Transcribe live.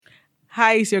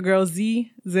Hi, it's your girl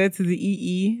Z to the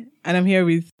EE, and I'm here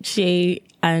with Shay,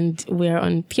 and we're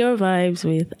on Pure Vibes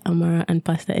with Amara and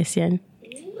Pastor Essien.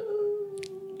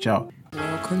 Ciao.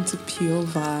 Welcome to Pure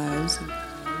Vibes.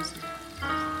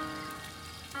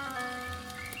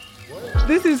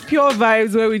 This is Pure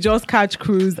Vibes, where we just catch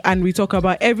cruise and we talk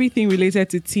about everything related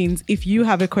to teens. If you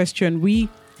have a question, we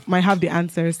might have the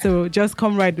answer. So just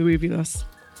come right away with us.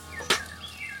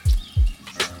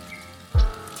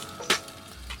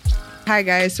 Hi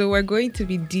guys, so we're going to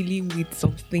be dealing with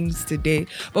some things today.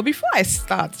 But before I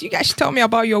start, you guys should tell me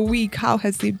about your week. How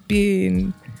has it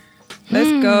been? Let's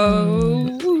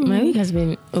go. My week has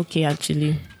been okay,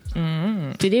 actually.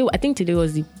 I think today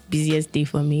was the busiest day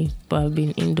for me, but I've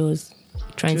been indoors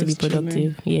trying to be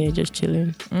productive. Chilling. Yeah, just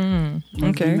chilling.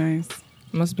 Okay. Nice.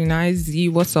 Must be nice. Z,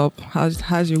 what's up?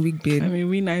 How's your week been? I mean,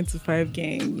 we 9 to 5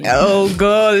 gang. Oh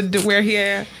God, we're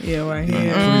here. Yeah, we're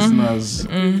here. Prisoners.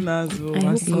 Prisoners, I hope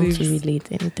not to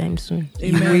relate anytime soon.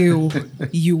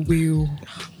 You will.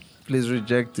 Please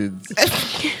reject it.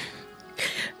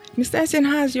 Mr. Essien,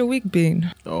 how's your week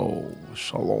been? Oh,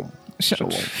 shalom.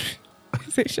 Shalom.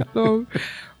 Say shalom.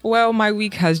 Well, my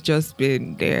week has just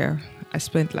been there. I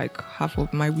spent like half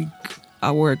of my week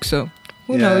at work, so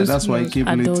who knows? That's why I came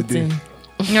late today. Adulting.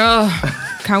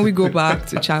 Oh, can we go back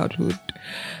to childhood?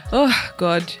 Oh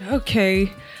God.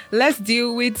 Okay, let's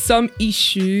deal with some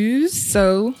issues.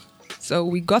 So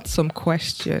we got some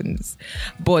questions,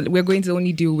 but we're going to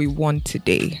only deal with one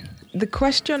today. The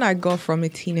question I got from a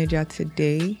teenager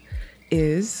today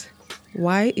is,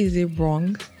 why is it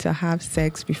wrong to have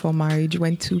sex before marriage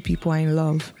when two people are in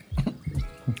love?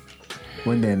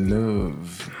 When they're in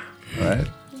love, right?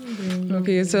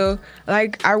 Okay, so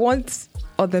like I want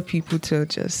other people to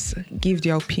just give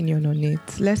their opinion on it.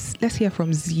 Let's hear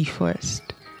from Z first.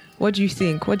 What do you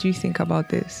think? What do you think about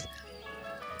this?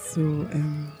 So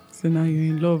now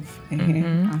you're in love.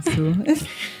 And so,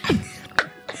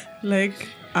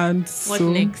 What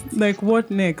next? Like,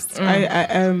 what next?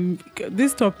 I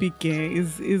this topic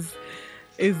is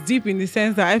deep in the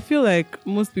sense that I feel like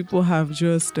most people have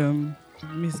just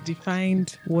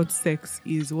misdefined what sex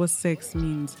is, what sex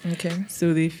means. Okay.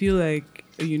 So they feel like,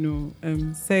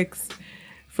 sex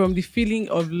from the feeling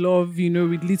of love,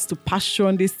 it leads to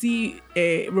passion. They see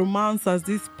romance as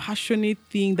this passionate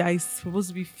thing that is supposed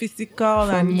to be physical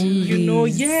From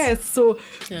movies. yes. So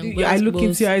I look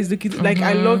into your eyes, like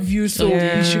I love you, so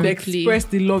you should express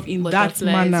the love in that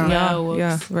manner.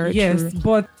 Yeah, very true.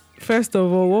 But first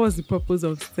of all, what was the purpose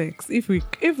of sex? If we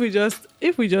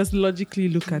just logically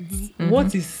look at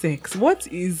what is sex?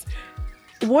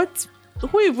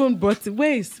 Who even brought it?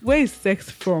 Where is sex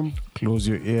from? Close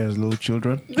your ears, little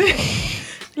children.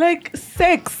 Like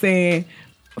sex,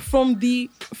 from the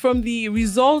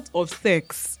result of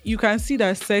sex, you can see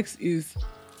that sex is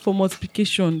for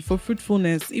multiplication, for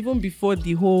fruitfulness, even before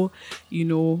the whole,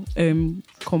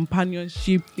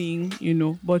 companionship thing,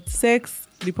 But sex,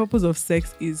 the purpose of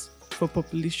sex is for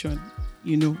population.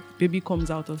 Baby comes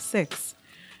out of sex.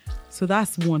 So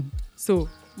that's one. So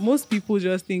most people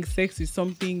just think sex is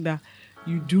something that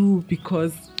you do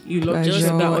because you love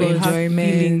Pleasure, that or you have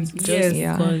enjoyment. feelings.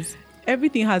 Yes, Because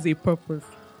everything has a purpose.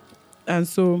 And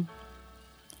so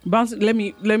let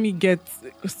me get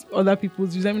other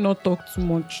people's views. Let me not talk too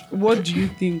much. What do you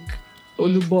think,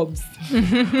 Olubobs?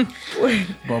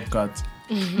 Bobcat.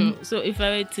 So if I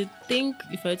were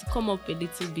to come up a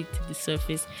little bit to the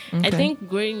surface, Okay. I think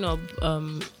growing up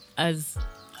as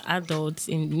adults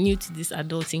new to this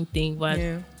adulting thing,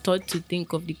 we're taught to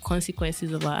think of the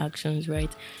consequences of our actions, right?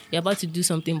 You're about to do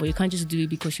something, but you can't just do it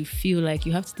because you feel like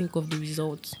you have to think of the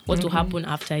results. What will happen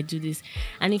after I do this?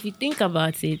 And if you think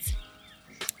about it,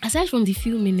 aside from the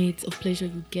few minutes of pleasure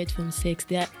you get from sex,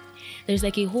 there's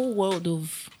like a whole world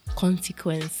of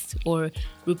consequence or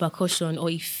repercussion or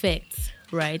effects,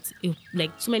 right?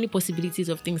 Like so many possibilities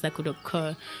of things that could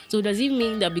occur. So does it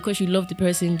mean that because you love the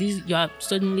person, you are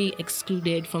suddenly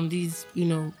excluded from these,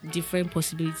 different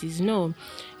possibilities? No.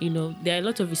 There are a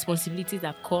lot of responsibilities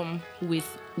that come with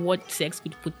what sex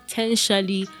could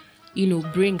potentially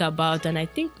bring about. And I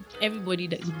think everybody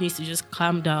that needs to just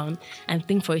calm down and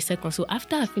think for a second. So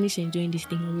after I finish enjoying this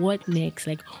thing, what next?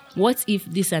 Like, what if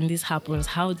this and this happens?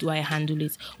 How do I handle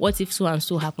it? What if so and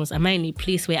so happens? Am I in a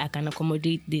place where I can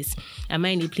accommodate this? Am I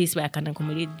in a place where I can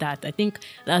accommodate that? I think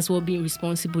that's what being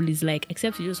responsible is like,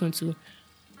 except you just want to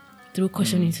throw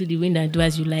caution into the wind and do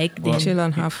as you like. Then Chill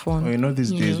and have fun.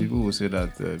 These days people will say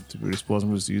that to be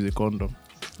responsible is to use a condom.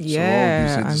 Yeah, so what would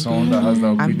you say to someone that has that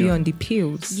opinion? and be on the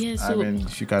pills. yeah, so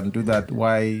if you can do that,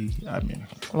 why?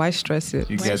 Why stress it?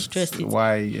 You Why get stress it?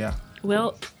 why? Yeah.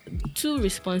 Well, two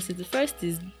responses. The first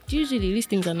is usually these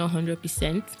things are not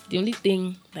 100%. The only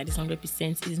thing that is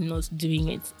 100% is not doing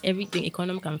it. Everything,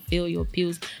 economy can fail, your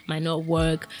pills might not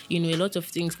work. A lot of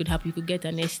things could happen. You could get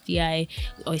an STI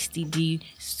or STD.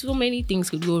 So many things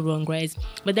could go wrong, right?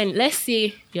 But then let's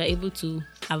say you're able to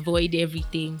avoid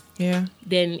everything. Yeah.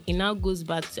 Then it now goes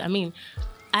back to,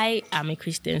 I am a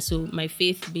Christian, so my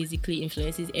faith basically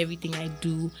influences everything I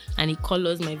do, and it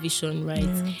colors my vision, right?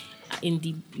 Yeah. In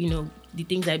the the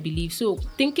things I believe. So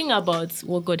thinking about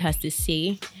what God has to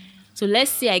say. So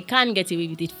let's say I can't get away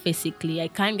with it physically. I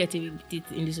can't get away with it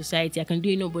in the society. I can do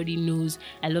it. Nobody knows.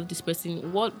 I love this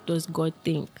person. What does God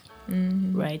think?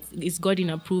 Right? Is God in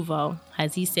approval?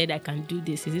 Has He said I can do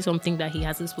this? Is it something that He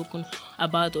hasn't spoken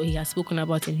about or He has spoken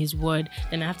about in His Word?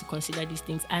 Then I have to consider these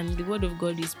things. And the Word of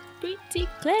God is pretty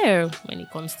clear when it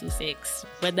comes to sex,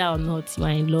 whether or not you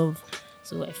are in love.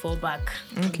 So I fall back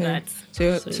on that.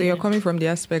 So you're coming from the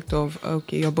aspect of,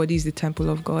 okay, your body is the temple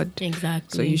of God.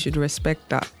 Exactly. So you should respect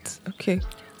that. Okay,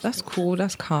 that's cool.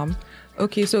 That's calm.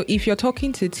 Okay, so if you're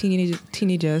talking to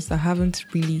teenagers that haven't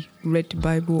really read the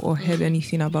Bible or heard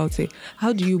anything about it,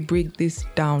 how do you break this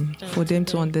down for them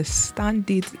to understand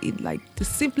it in like the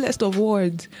simplest of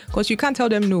words? Because you can't tell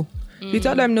them no. You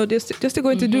tell them no, they're still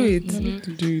going to do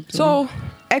it. So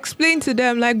explain to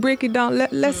them, like break it down.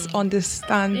 Let's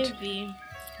understand. Maybe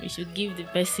we should give the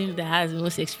person that has the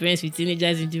most experience with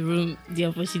teenagers in the room the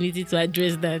opportunity to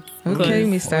address that. Okay,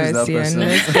 Mr. Etienne,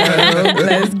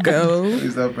 let's go. Who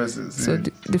is that person? So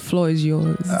the floor is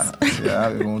yours.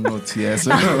 I don't know. Yes.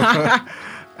 Well,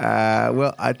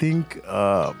 I think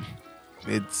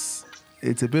it's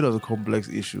a bit of a complex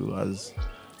issue, as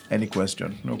any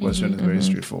question. No question is very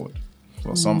straightforward.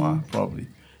 Well, some are probably.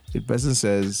 The person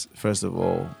says, first of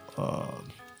all,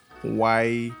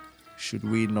 why should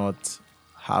we not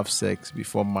have sex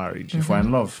before marriage if we're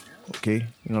in love? Okay,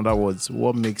 in other words,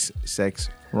 what makes sex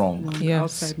wrong?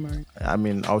 Outside marriage.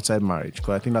 Outside marriage,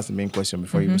 because I think that's the main question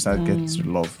before you start getting to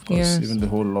love. Because even the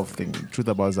whole love thing, the truth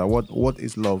about it is that what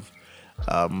is love?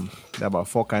 There are about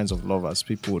 4 kinds of love, as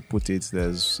people would put it.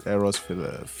 There's eros,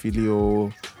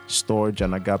 phileo, storge,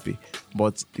 and agape.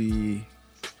 But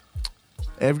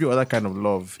every other kind of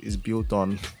love is built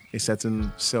on a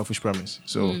certain selfish premise.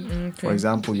 So, for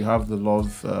example, you have the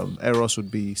love, eros would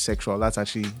be sexual. That's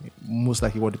actually most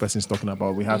likely what the person is talking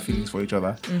about. We have feelings for each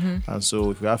other. And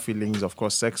so if we have feelings, of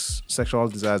course, sexual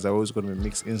desires are always going to be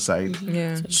mixed inside.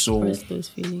 So those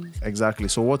feelings. Exactly.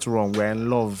 So what's wrong? We're in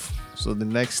love. So the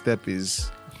next step is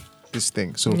this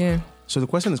thing. So the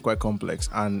question is quite complex.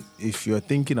 And if you're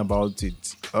thinking about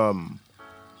it,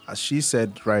 as she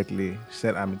said rightly, she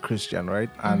said, I'm a Christian, right?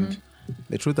 And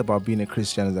the truth about being a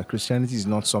Christian is that Christianity is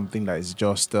not something that is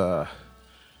just when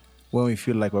we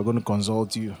feel like we're going to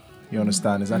consult you. You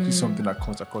understand? It's actually something that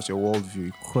cuts across your worldview.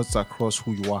 It cuts across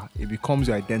who you are. It becomes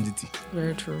your identity.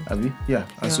 Very true. Yeah.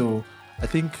 And so I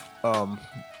think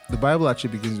the Bible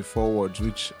actually begins with 4 words,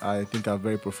 which I think are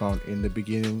very profound. In the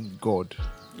beginning, God.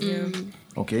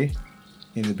 Okay?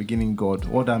 In the beginning, God.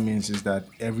 What that means is that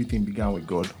everything began with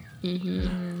God.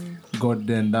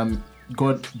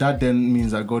 That then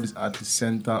means that God is at the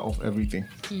center of everything.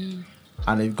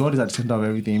 And if God is at the center of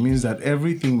everything, it means that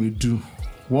everything we do,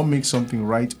 what makes something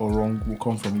right or wrong, will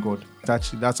come from God.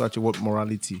 That's actually what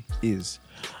morality is.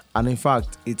 And in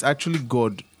fact, it's actually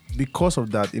God. Because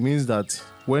of that, it means that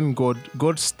when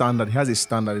God's standard, He has a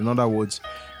standard. In other words,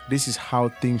 this is how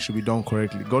things should be done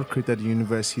correctly. God created the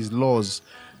universe. His laws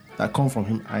that come from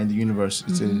Him are in the universe.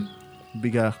 It's a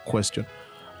bigger question.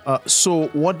 So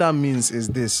what that means is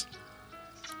this,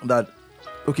 that,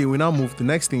 okay, we now move. The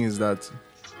next thing is that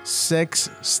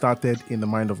sex started in the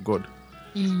mind of God.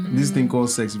 This thing called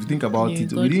sex, if you think about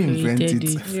it, we didn't invent it.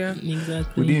 Exactly.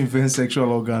 We didn't invent sexual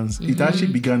organs. It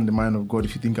actually began in the mind of God,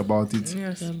 if you think about it.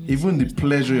 Even the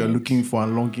pleasure you're looking for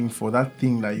and longing for, that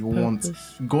thing that you want,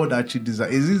 God actually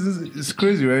designed. It's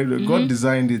crazy, right? God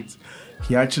designed it.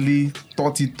 He actually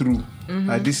thought it through.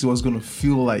 Like, this is what's going to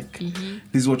feel like.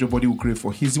 This is what your body will crave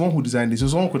for. He's the one who designed this. So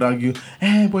someone could argue,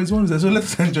 but he's the one who designed it,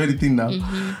 so let's enjoy the thing now.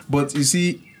 But you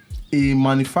see, a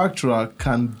manufacturer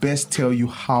can best tell you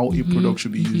how a product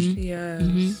should be used.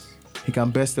 He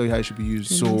can best tell you how it should be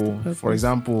used. So, for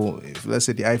example, if, let's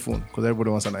say the iPhone, because everybody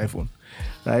wants an iPhone,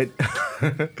 right?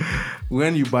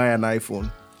 When you buy an iPhone,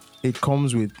 it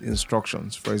comes with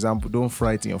instructions. For example, don't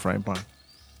fry it in your frying pan,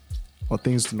 or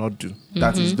things to not do.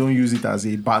 That is, don't use it as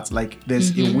a bat. Like,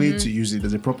 there's a way to use it.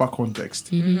 There's a proper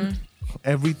context.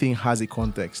 Everything has a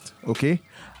context, okay?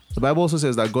 The Bible also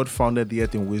says that God founded the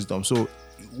earth in wisdom. So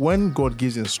when God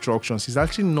gives instructions, He's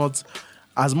actually not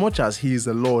as much as he is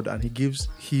the Lord and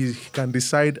he can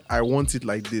decide, I want it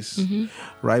like this,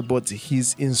 right? But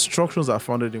his instructions are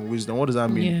founded in wisdom. What does that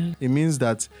mean? Yeah. It means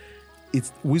that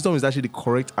wisdom is actually the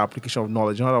correct application of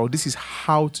knowledge. In other words, this is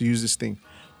how to use this thing.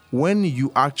 When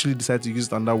you actually decide to use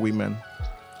it another way, man,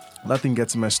 that thing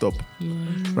gets messed up,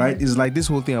 right? It's like this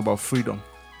whole thing about freedom,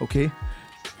 okay?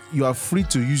 You are free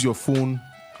to use your phone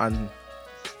and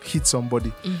hit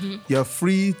somebody. You are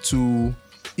free to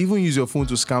even use your phone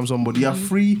to scam somebody. You are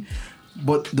free,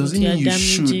 but doesn't mean you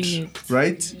should,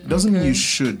 right? Doesn't mean you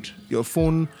should. Your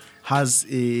phone has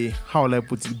how will I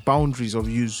put it, boundaries of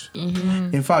use.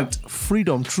 In fact,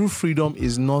 true freedom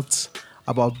is not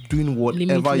about doing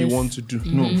whatever you want to do.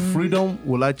 No, freedom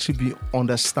will actually be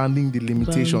understanding the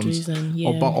limitations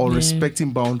or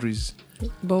respecting boundaries.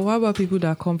 But what about people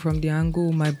that come from the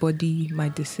angle, my body, my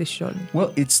decision?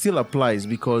 Well, it still applies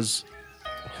because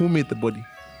who made the body?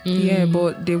 Yeah,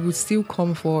 but they would still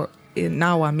come for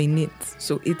now I'm in it,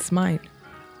 so it's mine.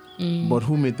 But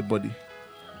who made the body?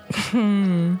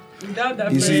 Without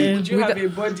that, would you have a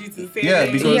body to say?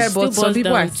 Yeah, because but some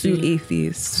people are still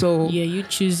atheists. So you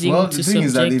choosing. Well, the to thing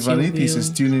is that if an subject atheist your is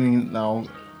tuning in now,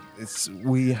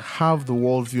 we have the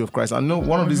worldview of Christ. I know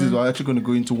one of these is we're actually going to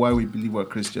go into why we believe we're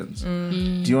Christians.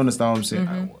 Do you understand what I'm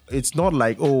saying? It's not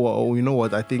like, oh, you know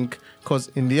what? I think, because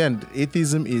in the end,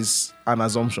 atheism is an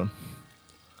assumption.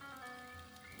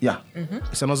 Yeah,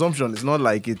 it's an assumption. It's not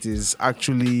like it is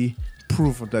actually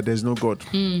proof that there's no God.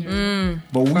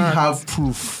 But we have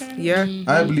proof. Yeah.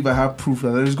 I believe I have proof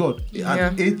that there is God.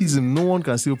 And atheism, no one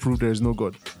can still prove there is no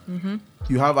God.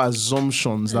 You have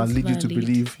assumptions that lead you to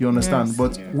believe. You understand? Yes.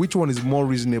 But which one is more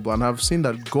reasonable? And I've seen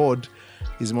that God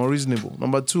is more reasonable.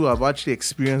 Number two, I've actually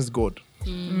experienced God.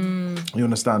 You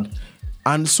understand?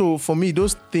 And so for me,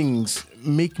 those things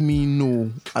make me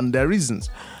know, and there are reasons.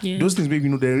 Those things make me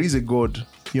know there is a God.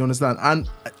 You understand? And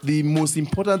the most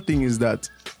important thing is that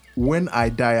when I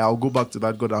die, I'll go back to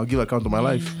that God. I'll give account of my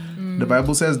life. The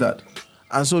Bible says that.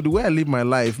 And so the way I live my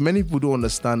life, many people don't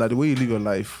understand that the way you live your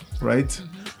life, right?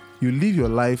 You live your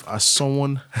life as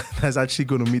someone that's actually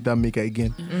going to meet that maker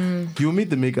again. You'll meet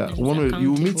the maker. You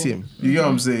will meet him. You get what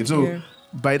I'm saying? So,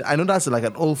 but I know that's like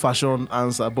an old-fashioned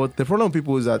answer, but the problem with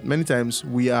people is that many times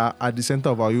we are at the center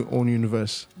of our own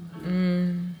universe.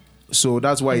 So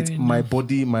that's why it's my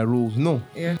body, my rules. No.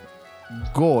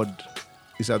 God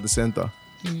is at the center.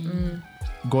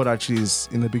 God actually is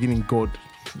in the beginning. God.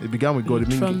 It began with God. It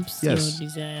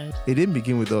didn't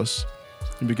begin with us.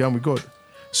 It began with God.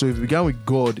 So if it began with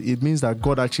God, it means that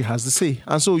God actually has the say.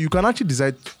 And so you can actually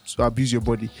decide to abuse your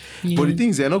body. But the thing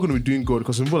is, they're not going to be doing God,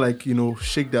 because some people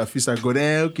shake their fist at God.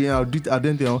 Okay, I'll do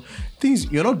it.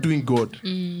 Things you're not doing God.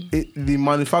 The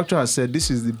manufacturer has said this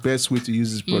is the best way to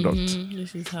use this product.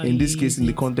 This is how in this case, in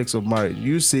the context of marriage,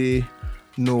 you say,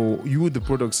 no, you the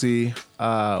product say,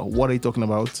 what are you talking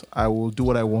about? I will do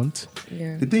what I want.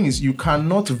 The thing is, you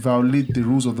cannot violate the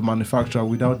rules of the manufacturer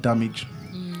without damage.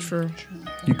 True.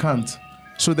 You can't.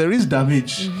 So there is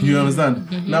damage. You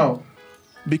understand? Now,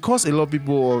 because a lot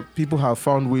of people have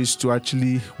found ways to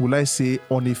actually, will I say,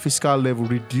 on a physical level,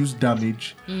 reduce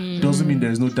damage, doesn't mean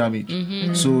there is no damage.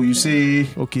 So you say,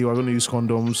 okay, we're going to use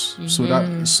condoms,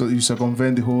 so you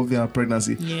circumvent the whole thing of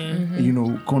pregnancy.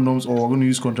 Condoms, or we're going to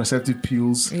use contraceptive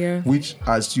pills, which,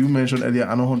 as you mentioned earlier,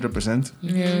 are not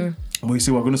 100%. We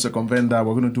say we're going to circumvent that,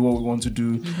 we're going to do what we want to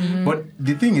do. But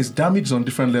the thing is, damage is on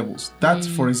different levels. That,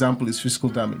 for example, is physical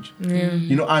damage.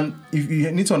 And if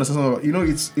you need to understand,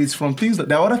 it's from things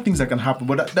that there are other things that can happen,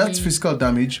 but that's physical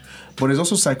damage, but there's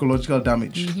also psychological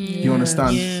damage. You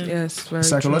understand? Yes, very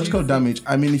psychological true. damage.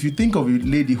 I mean, if you think of a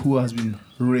lady who has been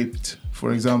raped,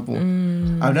 for example,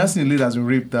 I've not seen a lady that has been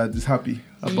raped that is happy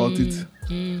about it.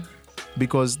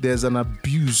 Because there's an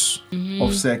abuse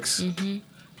of sex.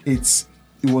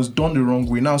 It was done the wrong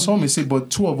way. Now, some may say,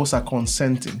 but two of us are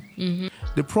consenting.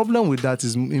 The problem with that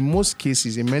is,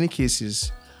 in many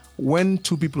cases, when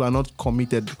two people are not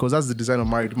committed, because that's the design of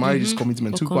marriage. Marriage is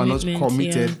commitment. Two people are not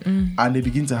committed and they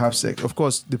begin to have sex. Of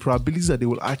course, the probabilities that they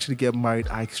will actually get married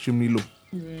are extremely low.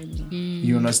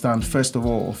 You understand? First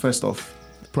off,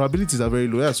 the probabilities are very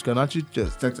low. Yes, you can actually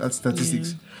just check at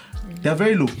statistics. They are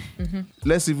very low.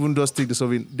 Let's even just take the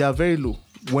survey. They are very low.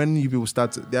 When you people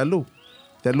start, they are low.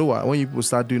 They're lower when you people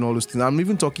start doing all those things. I'm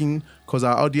even talking because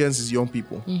our audience is young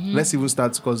people. Let's even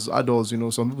start, because adults,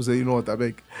 some people say, what, I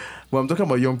beg. But I'm talking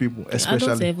about young people, especially.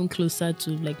 Adults are even closer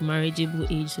to marriageable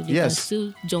age, so they can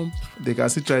still jump. They can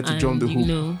still try to jump the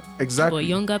hoop. Exactly. But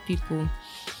younger people,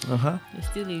 they're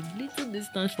still a little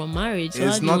distance from marriage. So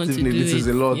it's not even a little, it's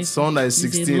a lot. Someone that is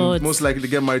 16, most likely to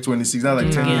get married 26, that's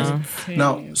like 10 years.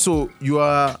 Now, so you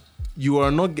are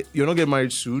you're not getting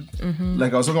married soon.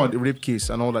 Like I was talking about the rape case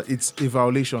and all that. It's a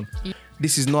violation.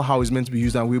 This is not how it's meant to be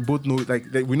used, and we both know, like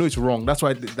we know it's wrong. That's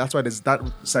why there's that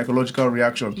psychological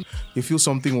reaction. You feel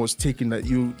something was taken,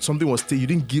 you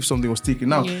didn't give, something was taken.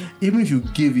 Now, even if you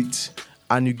gave it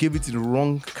and you gave it in the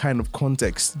wrong kind of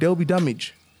context, there will be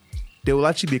damage. There will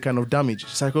actually be a kind of damage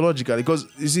psychologically, because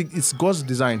you see, it's God's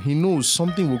design. He knows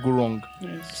something will go wrong.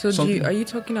 So are you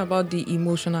talking about the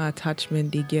emotional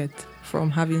attachment they get from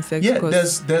having sex? Yeah,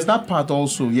 there's that part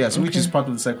also, yes, which is part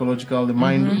of the psychological, the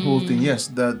mind whole thing. Yes,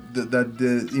 that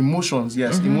the emotions,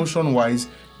 yes, emotion wise,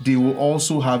 they will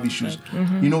also have issues.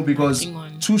 Because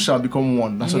two shall become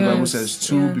one. That's what the Bible says.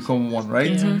 Two become one,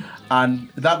 right? And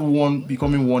that one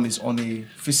becoming one is on a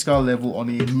physical level, on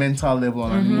a mental level,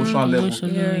 on an emotional level.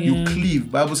 You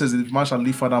cleave. Bible says that if man shall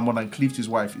leave father and mother and cleave to his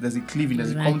wife, there's a cleaving,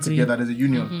 there's a coming together, there's a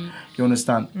union. You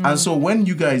understand? And so when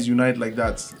you guys unite like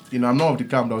that, I'm not of the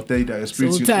camp that will tell you that your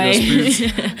spirit,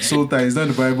 soul tie is not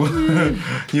the Bible.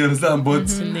 You understand? But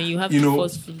and then you have to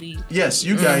forcefully. Yes,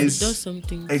 you guys does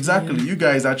something. Exactly. You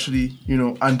guys actually,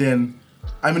 and then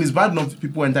it's bad enough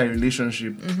people enter a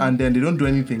relationship and then they don't do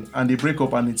anything and they break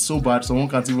up and it's so bad someone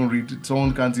can't even read,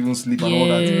 someone can't even sleep and all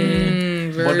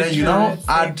that. But then you now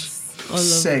add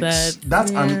sex.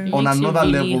 That's on another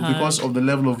really level because of the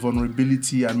level of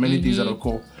vulnerability and many things that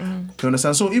occur. You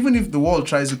understand? So even if the world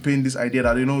tries to paint this idea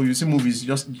that you see movies, you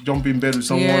just jump in bed with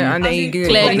someone, and then you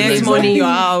get next morning you're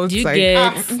out.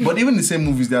 But even the same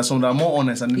movies, there are some that are more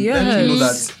honest and then you know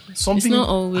that something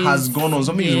has gone on,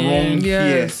 something is wrong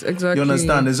here. Exactly. You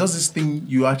understand? There's just this thing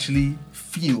you actually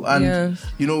feel, and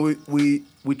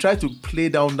we try to play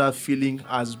down that feeling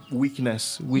as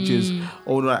weakness, which is,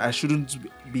 no, I shouldn't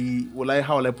be.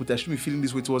 How will I put it? I shouldn't be feeling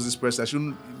this way towards this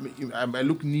person. I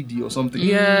look needy or something.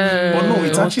 But no,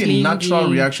 it's actually a natural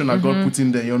reaction that God put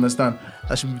in there. You understand?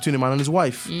 That should be between a man and his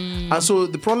wife. And so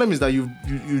the problem is that you're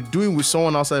doing with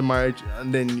someone outside marriage,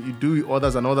 and then you do with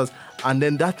others and others, and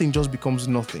then that thing just becomes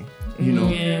nothing.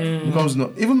 Becomes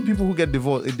not. Even people who get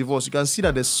divorced, you can see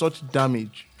that there's such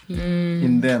damage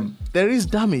in them. There is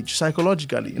damage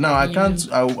psychologically. Now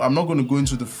I'm not going to go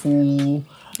into the full,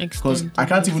 because I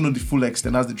can't even know the full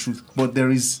extent. That's the truth. But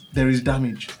there is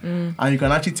damage, and you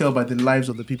can actually tell by the lives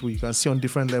of the people. You can see on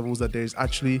different levels that there is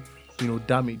actually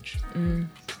damage.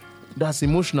 That's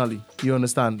emotionally, you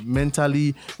understand.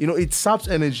 Mentally, it saps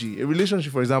energy. A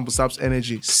relationship, for example, saps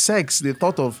energy. Sex, the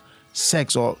thought of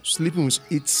sex or sleeping with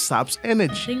it saps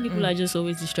energy. I think people are just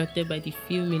always distracted by the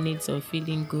few minutes of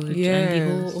feeling good and the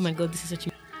whole, oh my God, this is such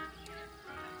a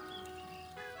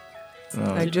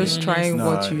just trying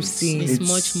what you see. It's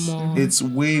much more. It's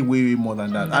way, way, way more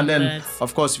than that. And then,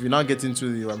 of course, if you now get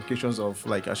into the ramifications of,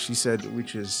 like as she said,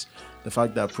 which is the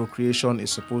fact that procreation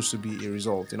is supposed to be a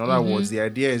result. In other words, the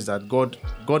idea is that God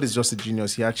is just a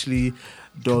genius. He actually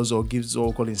does or gives what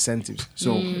we call incentives.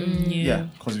 So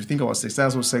because if you think about sex,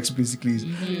 that's what sex basically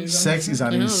is. Sex is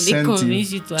an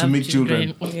incentive to make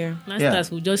children. Masters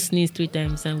will just sneeze 3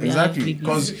 times and exactly.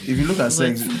 Because if you look at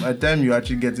sex, by the time you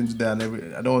actually get into there,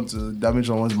 and I don't want to damage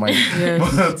someone's mind.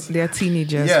 But they're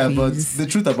teenagers. But the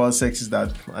truth about sex is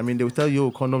that they will tell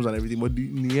you condoms and everything, but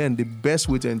in the end, the best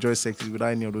way to enjoy sex is without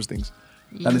any of those things.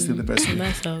 That is still the best way.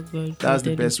 That's how good. That's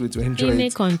the best way to enjoy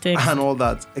it. Context. And all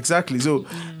that. Exactly. So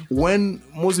when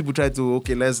most people try to,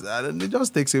 they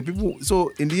just take people.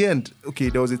 So in the end,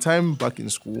 there was a time back in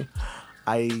school,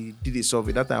 I did a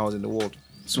survey. That time I was in the world.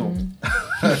 So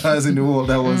I was in the world.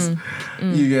 That was,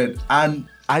 you get. And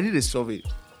I did a survey.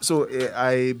 So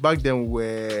I back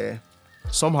then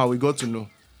somehow we got to know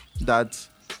that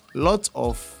lots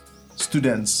of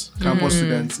students, campus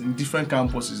students in different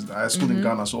campuses that are school in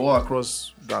Ghana, so all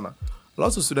across Ghana,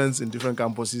 lots of students in different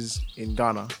campuses in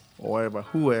Ghana or wherever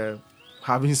who were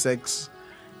having sex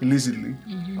illicitly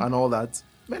and all that.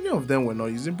 Many of them were not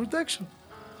using protection.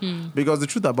 Because the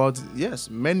truth about it,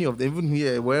 yes, many of them, even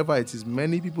here, wherever it is,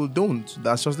 many people don't.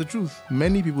 That's just the truth.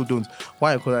 Many people don't.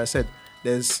 Why? Because I said,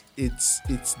 it's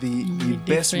the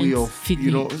best way of,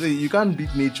 you can't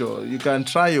beat nature. You can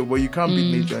try it, but you can't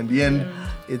beat nature. In the end,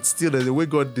 it's still the way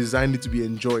God designed it to be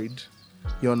enjoyed.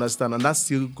 You understand? And that's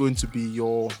still going to be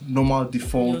your normal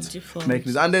default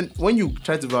mechanism. And then when you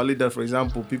try to violate that, for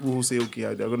example, people who say,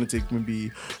 they're going to take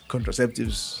maybe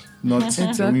contraceptives, not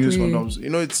use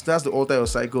condoms. That's the alter your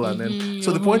cycle. And then,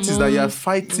 so the point is that you're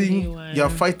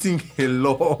fighting a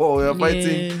law, you're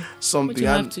fighting something. What you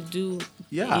have to do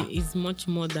is much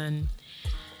more than...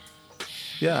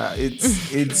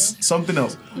 it's something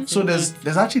else. So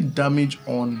there's actually damage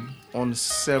on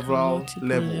several multiple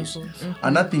levels.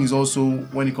 And that thing is also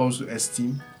when it comes to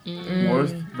esteem,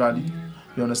 worth, value.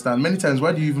 You understand? Many times,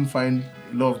 why do you even find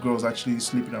a lot of girls actually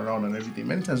sleeping around and everything?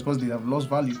 Many times because they have lost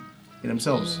value. in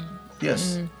themselves.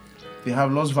 Yes. They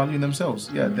have lost value in themselves.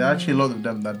 Yeah, there are actually a lot of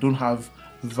them that don't have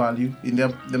value in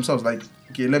themselves. Like,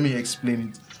 okay, let me explain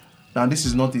it. Now, this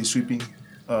is not a sweeping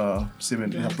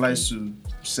statement. It applies to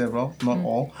several, not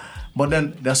all. But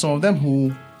then there are some of them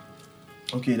who,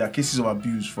 okay, there are cases of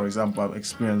abuse, for example, I've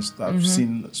experienced. I've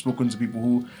spoken to people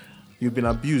who, you've been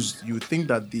abused. You think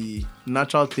that the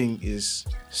natural thing is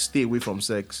stay away from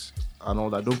sex and all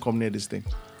that. Don't come near this thing.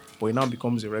 But it now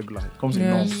becomes irregular. It becomes a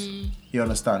norm. You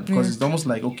understand? Because it's almost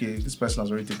like, okay, this person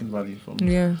has already taken value from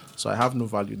me. Yeah. So I have no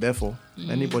value. Therefore,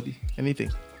 anybody, anything.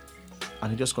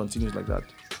 And it just continues like that.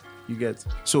 You get?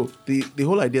 So the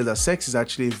whole idea that sex is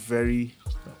actually a very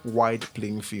wide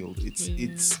playing field.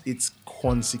 It's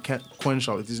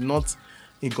consequential. It is not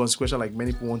inconsequential like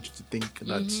many people want you to think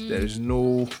that there is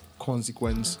no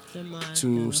consequence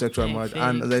to sexual marriage.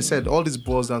 And as I said, all this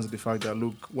boils down to the fact that,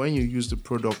 look, when you use the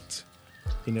product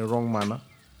in a wrong manner.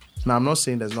 Now, I'm not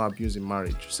saying there's no abuse in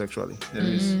marriage sexually. There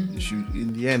is.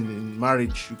 In the end, in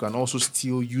marriage, you can also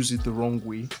still use it the wrong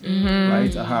way,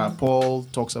 right? Paul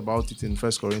talks about it in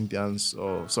Romans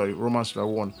chapter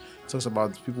 1. He talks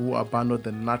about people who abandon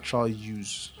the natural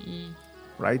use,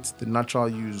 right? The natural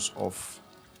use of.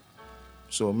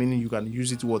 So, meaning you can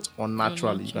use it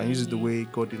unnaturally. You can use it the way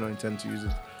God did not intend to use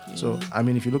it. Yeah. So, I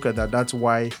mean, if you look at that, that's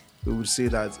why we would say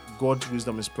that God's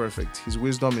wisdom is perfect. His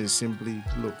wisdom is simply,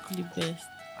 look, the best.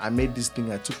 I made this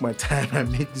thing. I took my time. I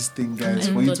made this thing, guys,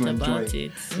 for you to enjoy. Do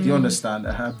you understand?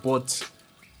 But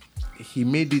he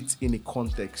made it in a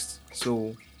context.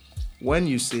 So when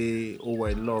you say, "Oh,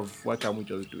 I love," why can't we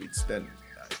just do it? Then,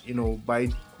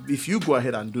 if you go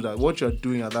ahead and do that, what you're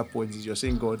doing at that point is you're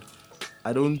saying, "God,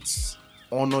 I don't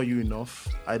honor you enough.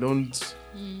 I don't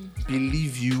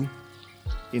believe you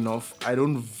enough. I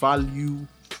don't value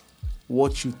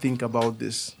what you think about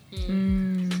this." Do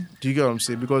you get what I'm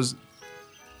saying? Because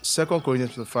 2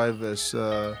 Corinthians 5 verse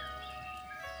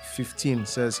 15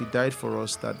 says, He died for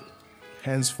us, that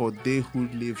henceforth they who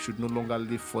live should no longer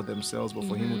live for themselves, but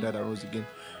for Him who died and rose again.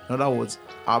 In other words,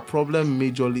 our problem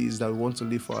majorly is that we want to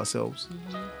live for ourselves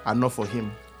and not for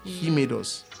Him. He made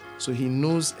us, so He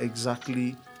knows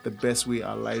exactly the best way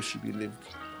our lives should be lived.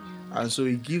 And so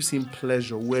it gives Him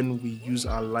pleasure when we use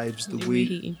our lives the way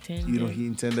He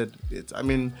intended it. I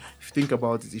mean, if you think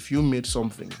about it, if you made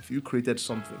something, if you created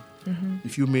something,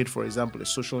 if you made, for example, a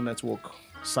social network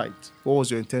site, what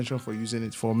was your intention for using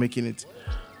it, for making it?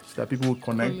 That people would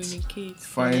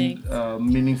find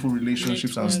meaningful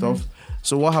relationships and stuff.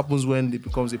 So what happens when it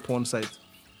becomes a porn site?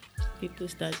 People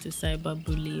start to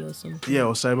cyberbully or something. Yeah,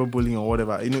 or cyberbullying or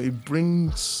whatever. It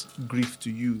brings grief to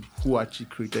you who actually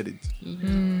created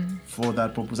it for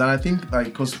that purpose. And I think,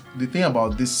 because the thing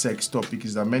about this sex topic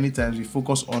is that many times we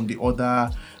focus on the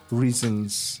other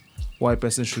reasons why a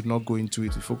person should not go into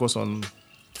it. We focus on,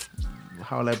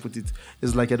 how will I put it?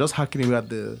 It's like you're just hacking away at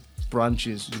the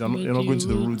branches. You're not going to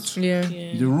the root. Yeah.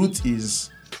 The root is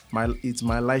it's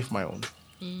my life, my own.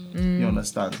 You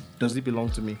understand? Does it belong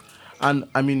to me? And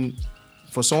I mean,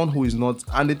 for someone who is not,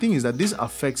 and the thing is that this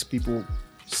affects people,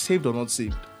 saved or not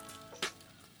saved.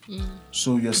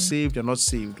 So you're saved, you're not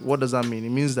saved. What does that mean? It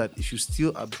means that if you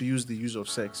still abuse the use of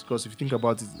sex, because if you think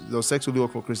about it, the sex only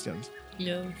work for Christians.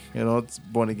 Yeah. You're not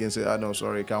born again, say, no,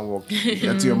 sorry, I can't walk.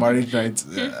 Get to your marriage night.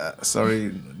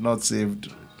 Sorry, not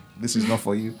saved. This is not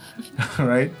for you.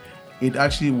 Right? It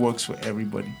actually works for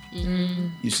everybody.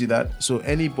 You see that? So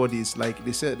anybody is like,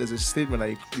 they said, there's a statement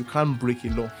like, you can't break a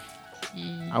law.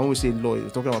 And when we say law, you're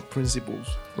talking about principles,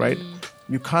 right?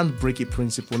 You can't break a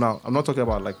principle. Now, I'm not talking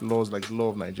about like laws like the law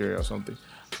of Nigeria or something,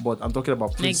 but I'm talking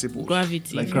about principles.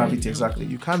 Like gravity, exactly.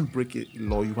 You can't break a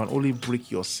law. You can only break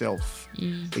yourself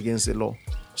against the law.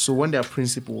 So when there are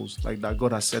principles like that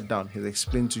God has set down, He's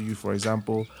explained to you, for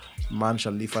example, man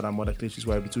shall leave father and mother, cleave his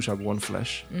wife, the two shall be one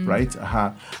flesh, right?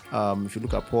 If you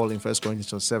look at Paul in 1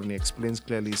 Corinthians 7, he explains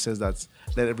clearly, he says that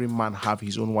let every man have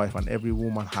his own wife and every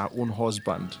woman her own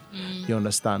husband. You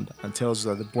understand? And tells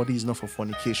us that the body is not for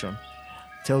fornication.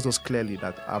 Tells us clearly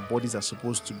that our bodies are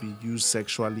supposed to be used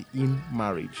sexually in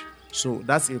marriage. So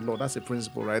that's a law, that's a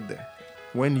principle right there.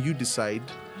 When you decide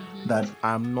that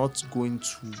I'm not going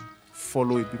to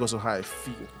follow it because of how I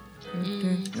feel.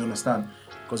 You understand?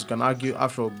 Because you can argue,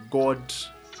 after all, God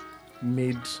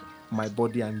made my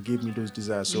body and gave me those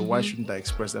desires, so why shouldn't I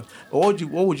express that? What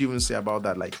would you even say about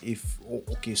that? Like,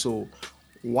 so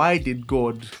why did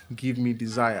God give me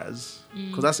desires?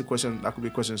 Because that's a question, that could be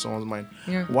a question in someone's mind.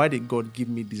 Yeah. Why did God give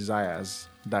me desires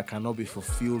that cannot be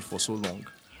fulfilled for so long?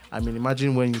 I mean,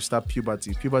 imagine when you start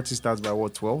puberty. Puberty starts by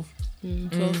what, 12?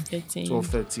 12,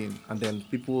 13. And then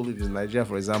people live in Nigeria,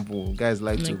 for example, guys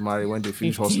like to marry when they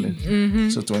finish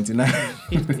hustling. So 29.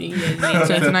 15 years later.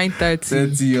 29, 30.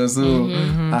 30 or so.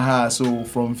 So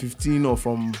from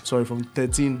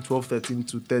 12, 13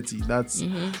 to 30.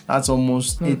 That's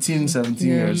almost 18, 17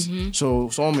 years. So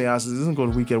someone may ask, this isn't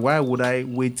God wicked. Why would I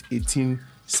wait 18,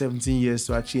 17 years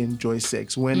to actually enjoy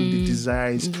sex when the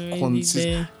desire is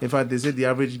consistent? In fact, they say the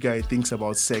average guy thinks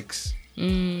about sex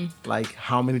like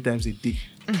how many times a day.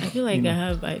 I feel like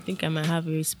I think I might have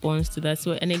a response to that.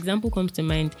 So an example comes to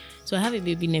mind. So I have a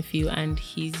baby nephew and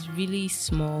he's really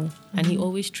small and he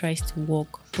always tries to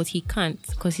walk, but he can't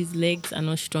because his legs are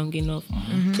not strong enough.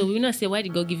 So we will not say, why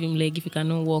did God give him leg if he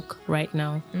cannot walk right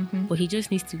now? But he just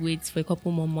needs to wait for a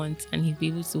couple more months and he'll be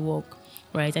able to walk,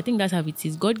 right? I think that's how it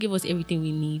is. God gave us everything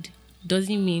we need.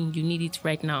 Doesn't mean you need it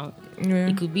right now.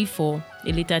 It could be for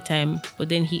a later time, but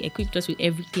then he equipped us with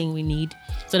everything we need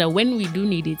so that when we do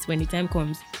need it, when the time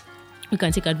comes, we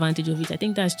can take advantage of it. I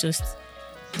think that's just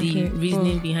the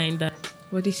reasoning behind that.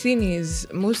 But the thing is,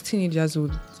 most teenagers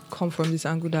would come from this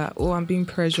angle that, I'm being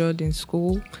pressured in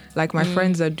school, like my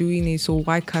friends are doing it, so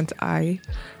why can't I?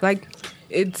 Like,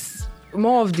 it's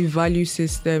more of the value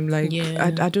system. Like,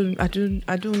 I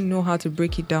don't know how to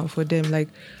break it down for them. Like,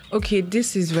 okay,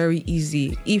 this is very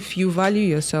easy. If you value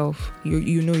yourself,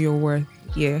 you know your worth.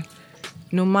 Yeah,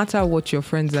 no matter what your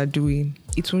friends are doing,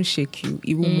 it won't shake you.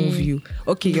 It won't move you.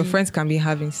 Okay, your friends can be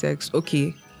having sex.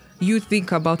 Okay, you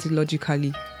think about it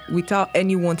logically without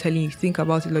anyone telling you. Think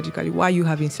about it logically. Why are you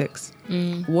having sex?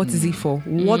 What is it for?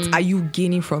 What are you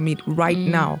gaining from it right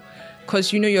now?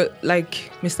 Because, you're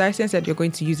like Mr. Aysen said, you're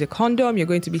going to use a condom. You're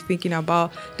going to be thinking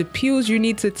about the pills you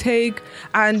need to take.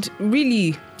 And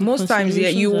really, most times,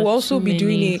 you will also be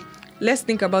doing it. Let's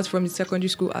think about it from the secondary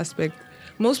school aspect.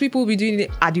 Most people will be doing it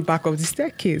at the back of the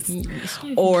staircase.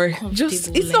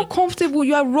 It's not comfortable.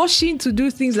 You are rushing to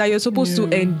do things that you're supposed to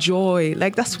enjoy.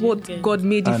 Like, that's what God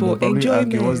made it for.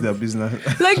 Enjoyment. What's their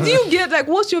business? Like, do you get, like,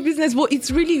 what's your business? But it's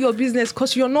really your business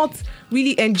because you're not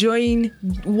really enjoying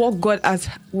what God has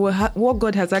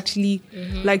actually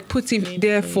like put in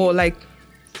there for. Like,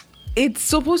 it's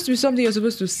supposed to be something you're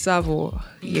supposed to savor.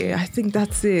 I think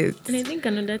that's it. And I think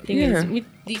another thing is with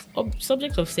the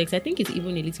subject of sex, I think it's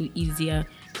even a little easier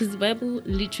because the Bible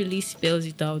literally spells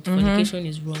it out. Fornication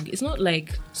is wrong. It's not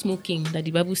like smoking that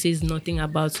the Bible says nothing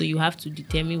about, so you have to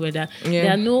determine whether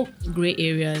there are no gray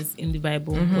areas in the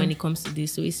Bible when it comes to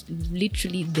this. So it's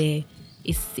literally there.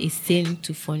 It's a sin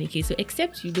to fornicate. So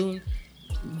except you don't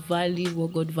value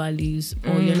what God values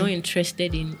or you're not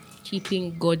interested in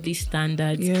keeping godly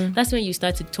standards, that's when you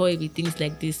start to toy with things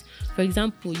like this. For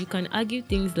example, you can argue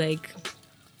things like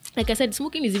I said,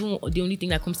 smoking is even the only thing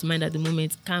that comes to mind at the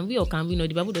moment. Can we or can we not?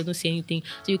 The Bible doesn't say anything,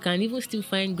 so you can even still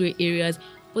find gray areas.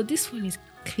 But this one is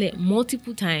clear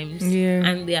multiple times,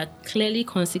 and there are clearly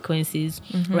consequences,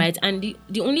 right? And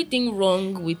the only thing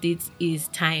wrong with it is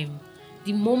time.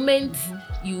 The moment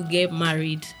you get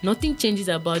married, nothing changes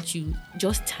about you,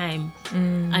 just time.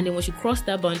 And then once you cross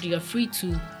that boundary, you're free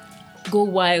to go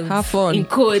wild, have fun in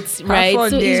quotes, right?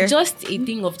 So it's just a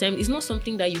thing of time. It's not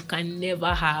something that you can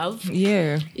never have.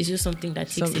 It's just something that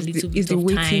takes a little bit of time. It's the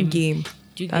waiting game.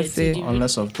 That's it.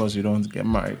 Unless, of course, you don't get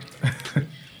married.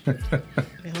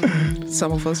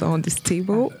 Some of us are on this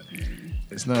table.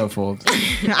 It's not your fault.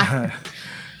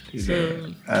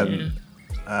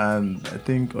 And I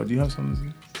think, do you have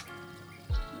something?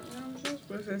 I'm just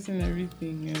processing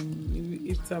everything.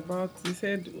 It's about, you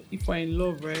said, if we're in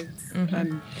love, right?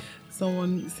 And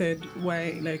someone said,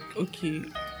 why, like, okay,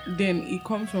 then it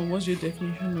comes from what's your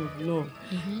definition of love?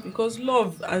 Because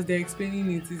love, as they're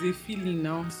explaining it, is a feeling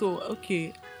now. So,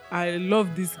 okay, I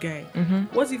love this guy.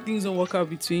 What if things don't work out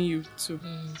between you two?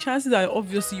 Chances are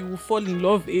obviously you will fall in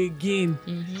love again.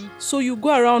 So you go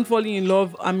around falling in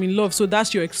love. I'm in love. So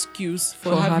that's your excuse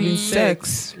for having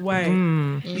sex. Why?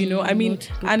 I mean,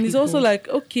 and it's also like,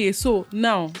 okay, so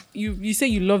now you say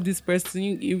you love this person.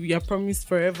 You are promised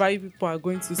forever. You people are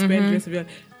going to spend the rest of your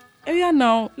life.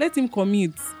 Now let him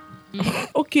commit.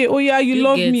 Okay, you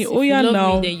love me.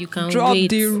 Now me, then you can drop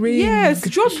the ring. Yes,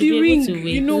 drop the ring.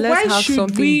 Let's why have should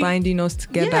something we binding us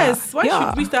together? Yes, why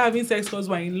should we start having sex because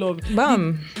we're in love?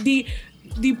 Bam. The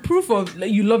proof of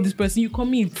you love this person, you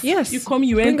commit. Yes, you come,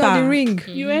 you bring enter out the ring.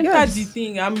 You enter the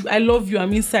thing. I love you.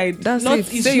 I'm inside. That's not,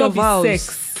 it. It's say not your vows.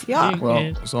 Sex.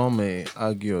 Well, some may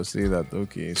argue or say that,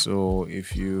 okay, so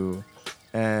if you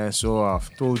So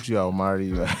I've told you I'll marry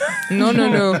you.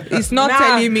 No. It's not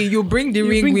telling me you bring the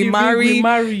ring, we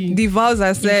marry. The vows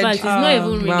are said. In fact, it's not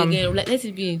even ring again. Let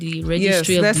it be in the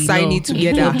registry of let's the sign law, it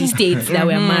together. of the states that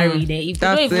we are married. If you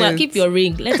don't even keep your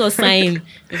ring, let us sign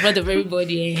in front of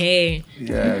everybody. Hey,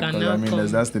 yeah,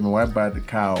 because that's the why buy the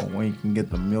cow when you can get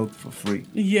the milk for free.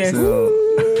 Yes, So,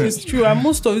 it's true. And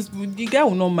most of the guy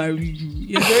will not marry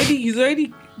you. He's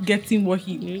already getting what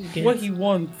he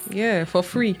wants Yeah, for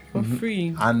free. for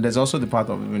free. and there's also the part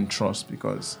of even trust,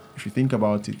 because if you think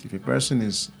about it, if a person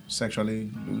is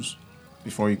sexually loose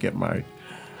before you get married,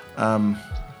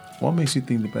 what makes you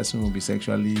think the person will be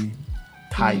sexually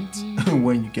tight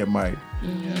when you get married?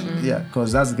 Yeah,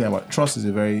 because that's the thing about trust is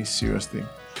a very serious thing.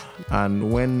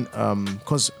 And when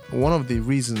because one of the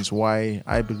reasons why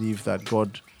I believe that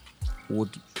God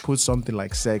would put something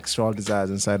like sexual desires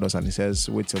inside us and he says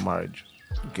wait till marriage,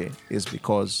 okay, is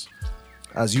because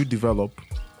as you develop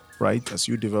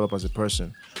as a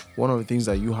person, one of the things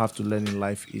that you have to learn in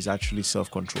life is actually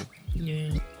self-control.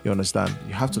 Yeah. You understand?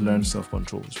 You have to learn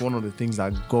self-control. It's one of the things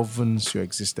that governs your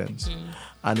existence.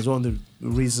 And it's one of the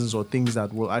reasons or things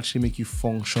that will actually make you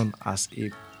function as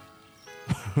a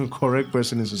correct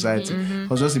person in society.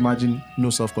 Because just imagine no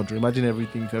self-control. Imagine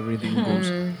everything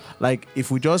goes. Like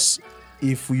if we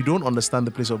don't understand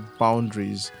the place of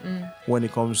boundaries when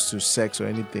it comes to sex or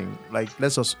anything, like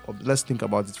let's think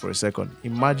about it for a second.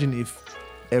 Imagine if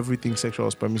everything sexual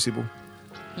was permissible,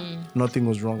 nothing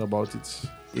was wrong about it.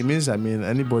 It means,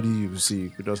 anybody you see, you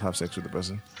could just have sex with the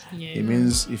person. Yeah. It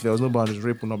means if there was no boundaries,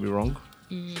 rape would not be wrong.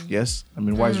 Yes,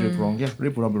 why is rape wrong? Yeah,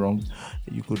 rape would not be wrong.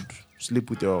 You could sleep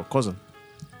with your cousin,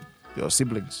 your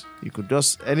siblings. You could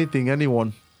just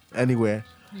anyone, anywhere.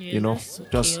 Yeah,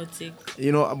 that's so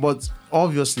chaotic. But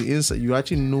obviously inside you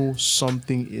actually know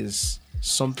something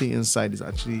inside is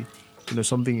actually,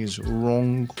 something is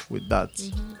wrong with that.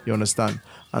 You understand?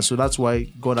 And so that's why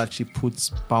God actually puts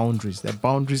boundaries. The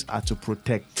boundaries are to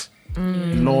protect.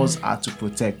 Laws are to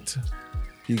protect.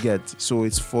 You get? So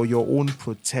it's for your own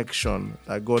protection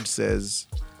that God says,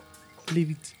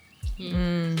 leave it.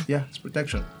 Yeah, it's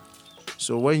protection.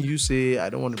 So when you say, I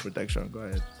don't want the protection, go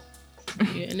ahead.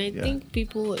 Yeah, and I think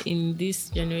people in this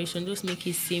generation just make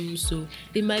it seem so,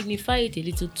 they magnify it a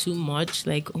little too much,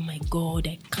 like, oh my God,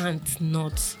 I can't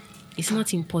not. It's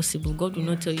not impossible. God will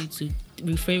not tell you to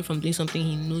refrain from doing something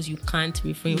he knows you can't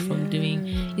refrain from doing.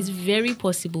 It's very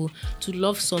possible to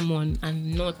love someone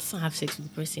and not have sex with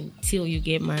the person till you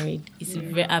get married.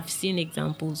 I've seen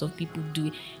examples of people do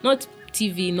it. Not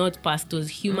TV, not pastors,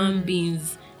 human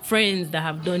beings, friends that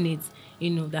have done it,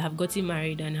 that have gotten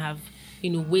married and have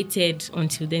waited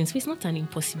until then. So it's not an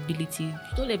impossibility.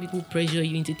 Don't let people pressure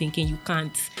you into thinking you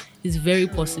can't. It's very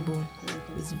possible.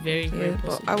 It's very, very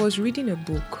possible. I was reading a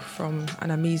book from an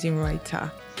amazing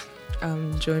writer,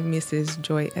 Mrs.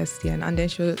 Joy Estienne, and then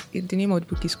the name of the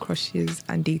book is Crushes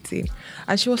and Dating.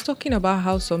 And she was talking about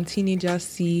how some teenagers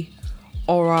see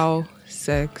oral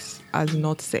sex as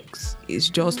not sex. It's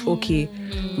just, okay,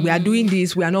 we are doing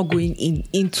this, we are not going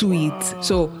into it.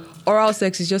 So oral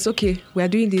sex is just, okay, we are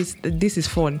doing this is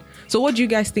fun. So what do you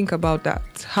guys think about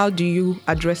that? How do you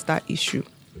address that issue?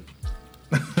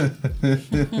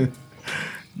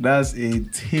 That's a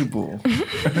table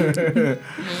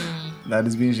that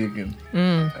is being shaken.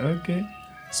 Okay,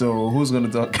 so who's gonna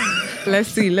talk? Let's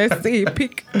see.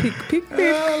 Pick.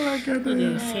 Oh my God.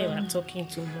 They say I'm talking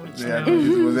too much. Yeah,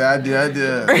 it was the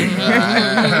idea.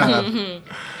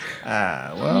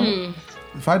 Well,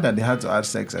 the fact that they had to add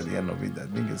sex at the end of it, I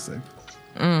think it's sex.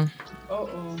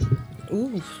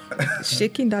 Ooh,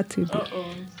 shaking that table.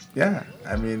 Yeah,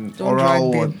 Don't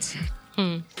oral drag what?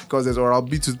 Because there's oral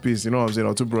B toothpaste, you know what I'm saying,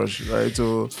 or toothbrush, right?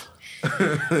 So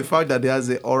the fact that there has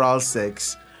the oral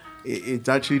sex, it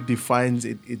actually defines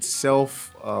it. It's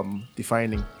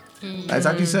self-defining. It's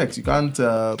actually sex. You can't.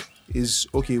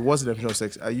 Okay. What's the definition of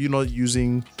sex? Are you not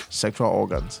using sexual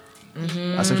organs?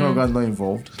 Are sexual organs not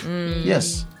involved?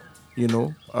 Yes. There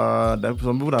are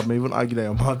some people that may even argue that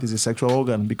your mouth is a sexual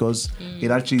organ because it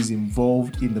actually is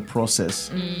involved in the process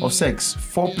of sex.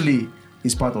 Foreplay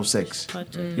is part of sex.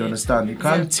 You understand? You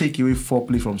can't take away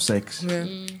foreplay from sex. Yeah.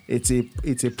 It's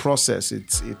a process.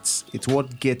 It's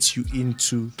what gets you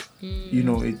into,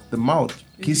 the mouth,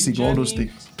 kissing, all those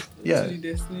things. Yeah. The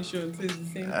destination, so it's the same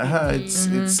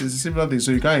thing. It's a similar thing.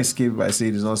 So you can't escape by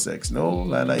saying it's not sex.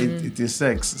 No, it is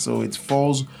sex. So it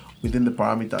falls within the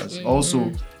parameters.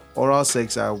 Also, oral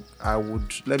sex, I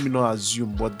would, let me not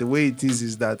assume, but the way it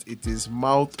is that it is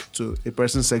mouth to a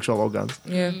person's sexual organs.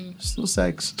 Yeah. Still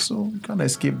sex, so you can't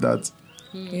escape that.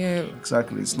 Yeah.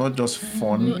 Exactly. It's not just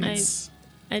fun. No,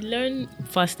 I learn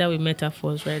faster with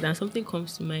metaphors, right? And something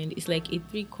comes to mind. It's like a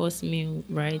 3-course meal,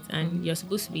 right? And you're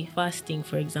supposed to be fasting,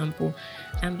 for example.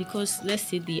 And because, let's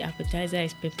say, the appetizer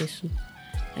is pepper soup,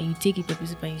 and you take a pepper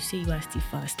soup and you say you are still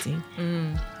fasting.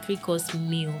 3-course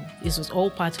meal. This was all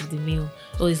part of the meal.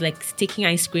 Or it's like taking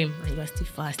ice cream and you are still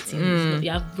fasting.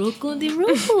 You have broken the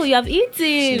rule. You have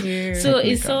eaten. So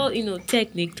it's all,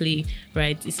 technically,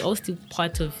 right? It's all still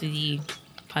part of the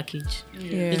package.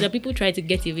 Because people try to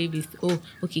get away with,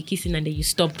 kissing, and then you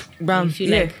stop. Bam. You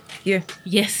feel like,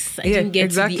 yes, I didn't get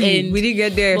to the end. We didn't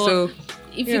get there, but so...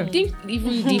 If you think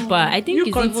even deeper, I think you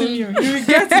it's continue.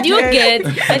 even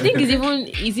I think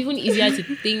it's even easier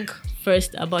to think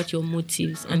first about your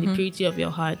motives and the purity of your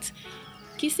heart.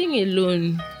 Kissing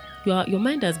alone, your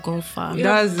mind has gone far.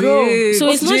 That's it. So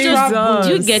it's not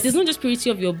just it's not just purity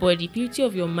of your body, purity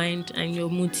of your mind and your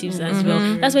motives as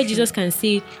well. That's why Jesus can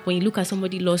say, when you look at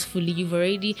somebody lustfully,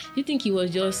 you think he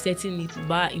was just setting the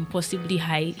bar impossibly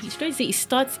high. He's trying to say it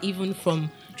starts even from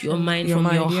your mind, your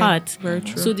heart. Very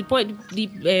true. So the point,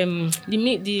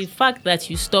 the fact that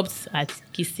you stopped at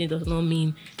kissing does not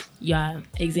mean you are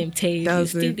exempted. You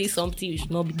still did something you should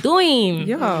not be doing.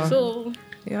 Yeah. So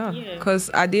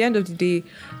because at the end of the day,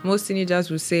 most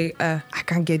teenagers will say, I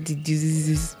can't get the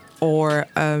diseases, or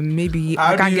maybe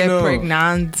I can't get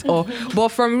pregnant. But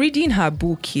from reading her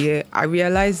book here, I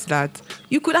realized that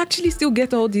you could actually still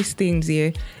get all these things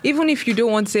here. Even if you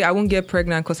don't want to say, I won't get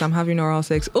pregnant because I'm having oral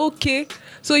sex. Okay,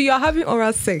 so you are having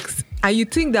oral sex and you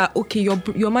think that, okay,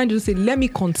 your mind will say, let me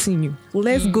continue.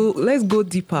 Let's go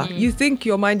deeper. You think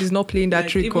your mind is not playing that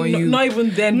trick on you. Not even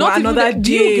then, not even another day.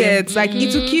 Do you get? Like,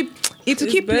 it will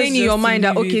keep playing in your mind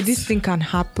that, okay, this thing can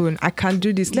happen. I can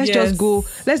do this. Let's just go.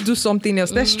 Let's do something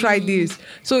else. Let's try this.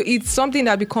 So it's something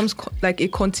that becomes like a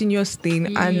continuous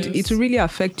thing, and it will really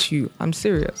affect you. I'm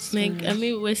serious. Like, I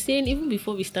mean, we're saying, even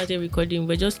before we started recording,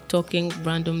 we're just talking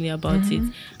randomly about it.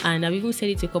 And I've even said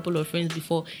it to a couple of friends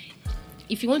before.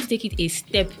 If you want to take it a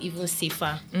step even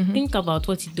safer, think about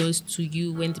what it does to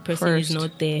you when the person is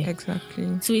not there.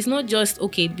 Exactly. So it's not just,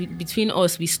 okay, between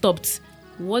us, we stopped.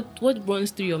 What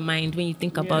runs through your mind when you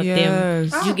think about them?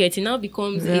 You get it now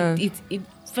becomes it.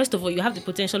 First of all, you have the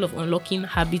potential of unlocking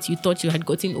habits you thought you had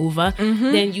gotten over.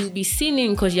 Then you'll be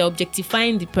sinning because you're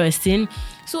objectifying the person.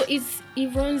 So it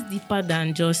runs deeper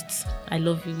than just I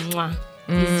love you. Mwah.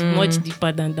 It's much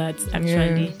deeper than that,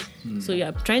 actually. So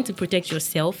you're trying to protect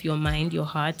yourself, your mind, your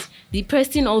heart. The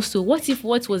person also. What if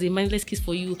what was a mindless kiss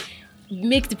for you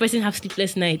makes the person have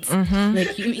sleepless nights?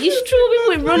 Like, it's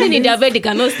true, people rolling in their bed, they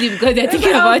cannot sleep because they're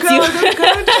thinking about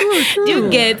you. Do you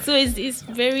get? So it's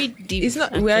very deep. It's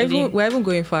not. We're even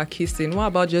going for a kissing. What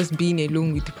about just being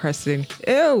alone with the person?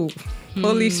 Ew,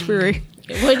 Holy Spirit.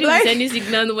 What do you send a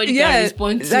signal nobody can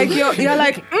respond to? Like you're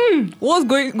like, what's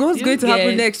going to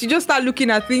happen next? You just start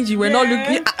looking at things you were not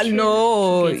looking at.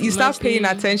 No, you start paying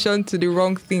attention to the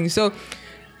wrong thing. So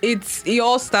it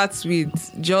all starts with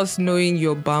just knowing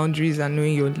your boundaries and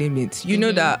knowing your limits. You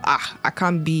know that I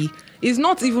can't be. It's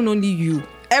not even only you.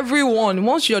 Everyone.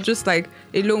 Once you're just like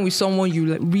alone with someone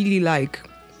you really like,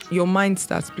 your mind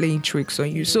starts playing tricks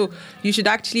on you. So you should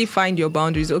actually find your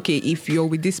boundaries. Okay, if you're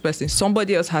with this person,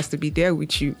 somebody else has to be there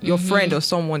with you, your friend or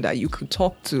someone that you could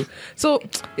talk to. So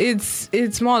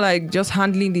it's more like just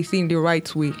handling the thing the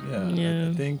right way. Yeah.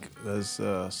 I think there's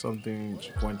something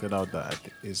she pointed out that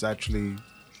is actually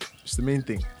it's the main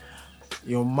thing.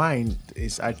 Your mind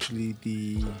is actually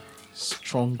the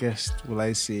strongest, will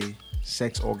I say,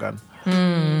 sex organ.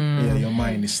 Yeah, your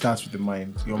mind. It starts with the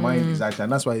mind. Your mind is actually,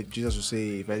 and that's why Jesus will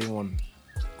say, if anyone,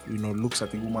 looks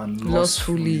at a woman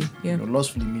lustfully,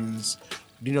 lustfully means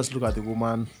you didn't just look at the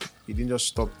woman. You didn't just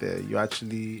stop there. You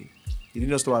didn't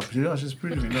just stop at she's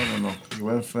pretty. No. You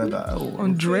went further.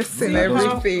 Undressing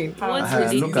everything. What's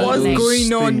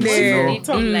going on there?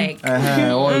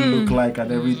 What it look like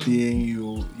and everything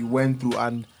you went through,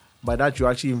 and by that you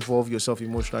actually involve yourself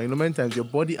emotionally. Many times your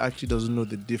body actually doesn't know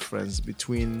the difference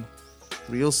between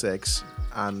real sex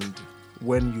and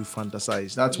when you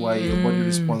fantasize. That's why your body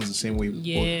responds the same way.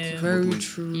 Very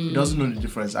true. It doesn't know the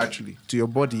difference actually. To your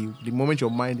body, the moment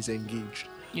your mind is engaged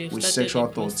with sexual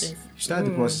thoughts, you start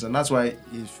the process, and that's why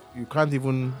if you can't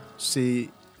even say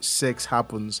sex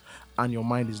happens and your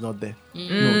mind is not there.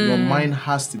 No, your mind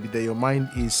has to be there. Your mind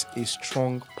is a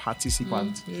strong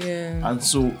participant. And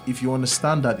so if you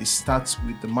understand that, it starts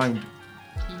with the mind.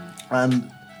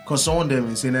 And because someone there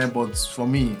is saying, but for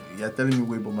me, you're telling me,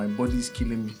 wait, but my body's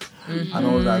killing me and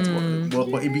all that.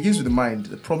 But it begins with the mind.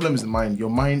 The problem is the mind. Your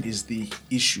mind is the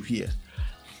issue here.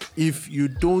 If you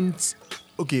don't,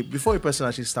 before a person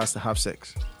actually starts to have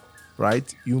sex,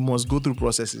 right? You must go through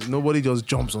processes. Nobody just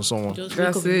jumps on someone. Just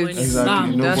That's wake up in the it. morning, Exactly.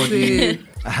 bam. Nobody.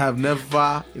 I have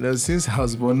never, since I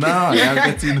was born. Now I am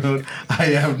getting old. I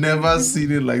have never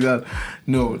seen it like that.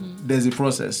 No, there's a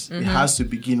process. It has to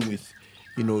begin with,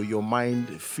 your mind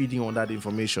feeding on that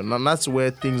information. And that's where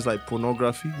things like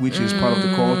pornography, which is part of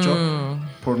the culture,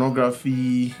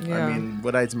 pornography. Yeah. I mean,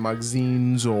 whether it's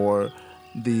magazines or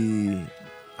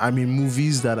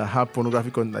movies that have pornography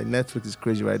content, like Netflix is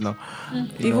crazy right now.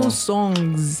 Even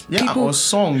songs. Yeah, People- or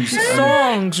songs.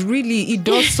 Songs, really, it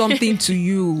does something to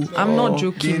you. I'm not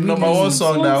joking. The Really. number one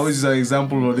song that I always use as an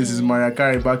example of this is Mariah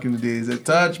Carey back in the days.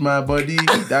 Touch my body,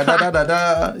 da da da da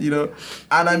da,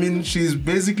 And she's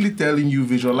basically telling you,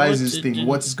 visualize this thing,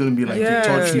 what it's going to be like to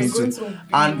touch me.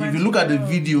 And if you look at the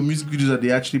music videos that they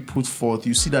actually put forth,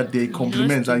 you see that they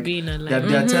compliment, like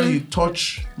they are telling you,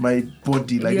 touch my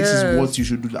body, like this is what you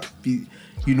should do. Like,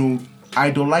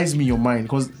 idolize me in your mind,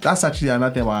 because that's actually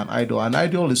another thing about an idol. An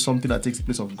idol is something that takes the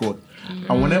place of God,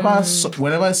 and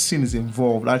whenever sin is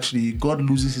involved, actually God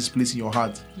loses his place in your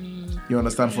heart. You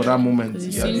understand? For that moment,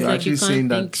 you're actually saying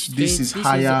that this is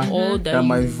higher than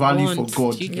my value for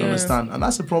God. You understand? And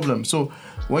that's the problem. So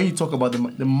when you talk about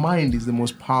the mind is the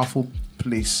most powerful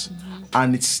place,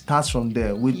 and it starts from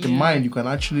there. With the mind, you can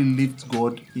actually lift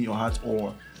God in your heart.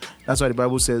 Or that's why the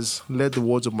Bible says, let the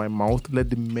words of my mouth, let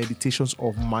the meditations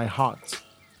of my heart,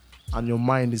 and your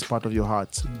mind is part of your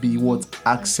heart, be what?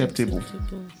 Acceptable.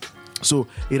 So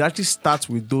it actually starts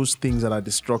with those things that are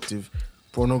destructive.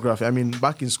 Pornography.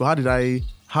 Back in school, how did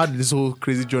this whole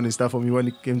crazy journey start for me when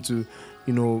it came to,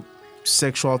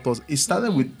 sexual thoughts? It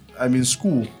started with,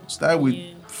 school. It started with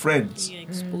friends.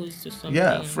 Exposed to something.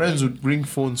 Yeah, friends would bring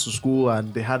phones to school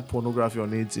and they had pornography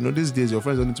on it. These days your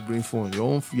friends don't need to bring phone.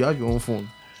 You have your own phone.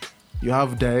 You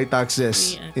have direct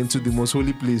access into the most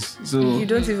holy place. So You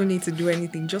don't even need to do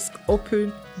anything. Just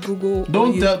open Google.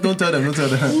 don't tell them.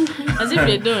 As if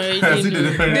they don't already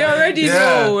know. They already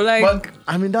know.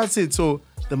 But that's it. So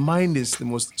the mind is the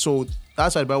most. So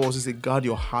that's why the Bible also says, guard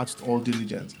your heart with all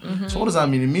diligence. So what does that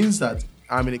mean? It means that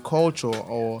I'm in a culture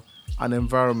or an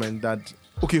environment that,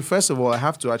 okay, first of all, I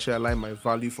have to actually align my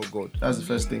value for God. That's the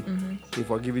first thing. If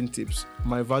we're giving tips,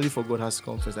 my value for God has to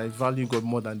come first. I value God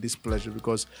more than this pleasure,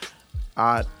 because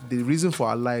the reason for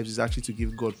our lives is actually to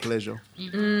give God pleasure.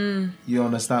 You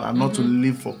understand? And not to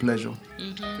live for pleasure.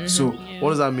 So what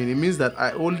does that mean? It means that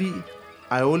I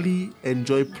only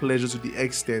enjoy pleasure to the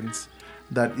extent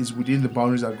that is within the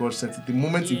boundaries that God set. The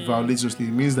moment it violates those things,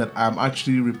 it means that I'm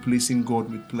actually replacing God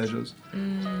with pleasures.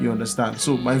 You understand?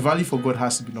 So my value for God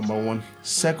has to be number one.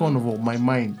 Second of all, my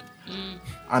mind.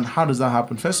 And how does that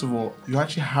happen? First of all, you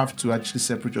actually have to actually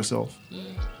separate yourself.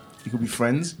 It could be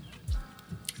friends.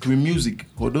 It could be music.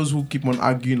 For those who keep on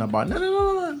arguing about, no,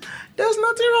 there's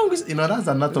nothing wrong with, that's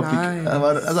another topic. Nice.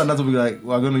 That's another topic like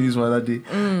we're going to use for another day.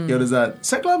 You understand?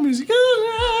 Secular music.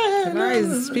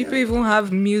 Guys, people even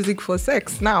have music for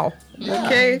sex now. Yeah.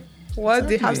 Okay. What?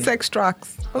 They have sex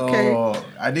tracks. Okay. Oh,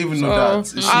 I didn't even know that.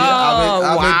 See,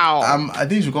 I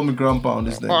think you should call me grandpa on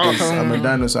this thing. I'm a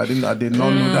dinosaur. I did not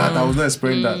know that. I was not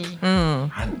expecting that.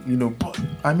 And but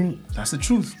that's the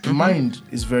truth. The mind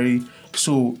is very.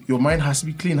 So your mind has to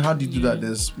be clean. How do you do that?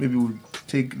 Maybe we'll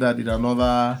take that in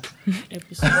another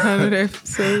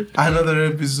episode.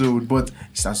 But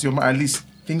it starts your mind. At least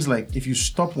things like if you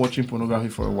stop watching pornography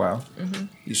for a while,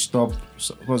 you stop,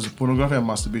 because pornography and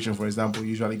masturbation, for example,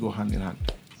 usually go hand in hand.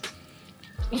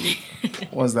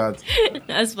 What's that?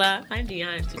 That's why hand in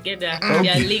hand together. They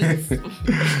are linked.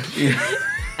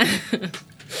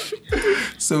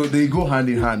 So they go hand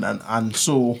in hand, and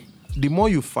so the more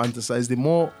you fantasize, the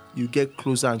more you get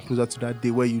closer and closer to that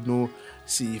day where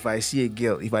see, if I see a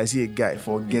girl, if I see a guy,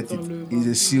 forget it. It's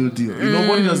a seal deal.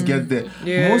 Nobody just get there.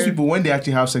 Yeah. Most people, when they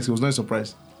actually have sex, it was not a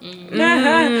surprise. It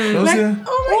just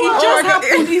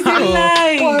happened. It's a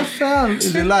lie.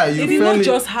 It's a lie. It did not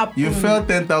just happen. You fell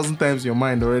 10,000 times in your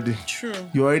mind already. True.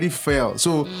 You already fell.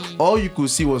 So all you could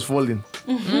see was falling.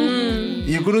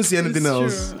 You couldn't see anything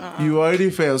else. You already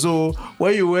fell. So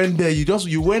when you went there,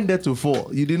 you went there to fall.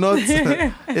 You did not.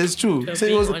 It's true.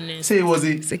 Say it was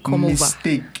a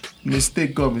mistake.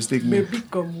 Mistake, God, mistake me. Maybe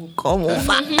come over.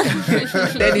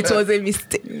 Then it was a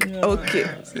mistake. Yeah. Okay.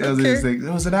 It was a mistake. It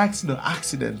was an accident.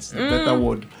 Accident, the better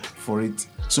word for it.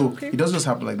 So it doesn't just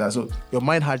happen like that. So your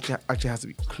mind actually has to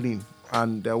be clean,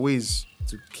 and there are ways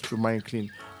to keep your mind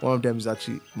clean. One of them is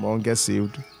actually, one, get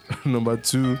saved. Number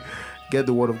two, get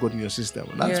the word of God in your system.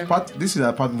 And that's this is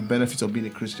a part of the benefits of being a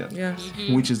Christian, Yeah.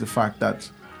 which is the fact that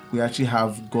we actually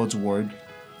have God's word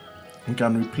we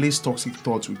can replace toxic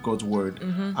thoughts with God's word,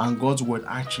 and God's word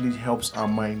actually helps our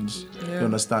minds. You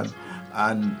understand?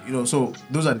 And so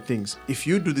those are the things. If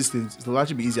you do these things, it'll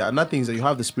actually be easier. Another thing is that you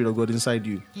have the Spirit of God inside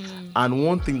you, and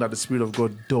one thing that the Spirit of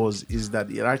God does is that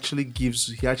He actually gives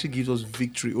us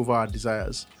victory over our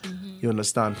desires. You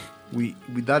understand?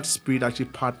 With that Spirit actually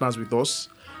partners with us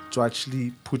to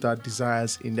actually put our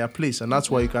desires in their place, and that's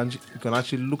why you can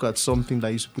actually look at something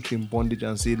that used to put you in bondage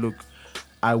and say, look,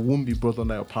 I won't be brought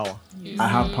under your power. I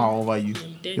have power over you.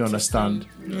 You understand?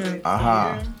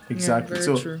 Exactly. Yeah,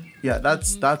 so true. yeah,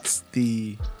 that's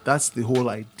the whole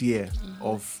idea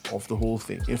of the whole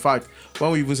thing. In fact,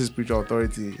 when we even say spiritual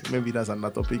authority, maybe that's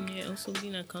another topic. Yeah, also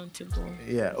being accountable.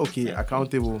 Yeah, okay,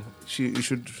 accountable. You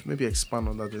should maybe expand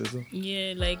on that a little.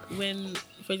 Yeah, like when,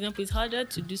 for example, it's harder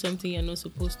to do something you're not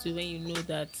supposed to when you know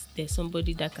that there's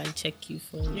somebody that can check you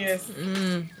for it. Yes.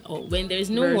 Or when there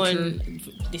is no Very one, true.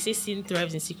 they say sin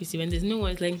thrives in secrecy. When there's no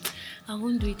one, it's like, I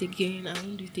won't do it again, or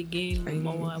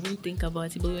I won't think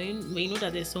about it. But when you know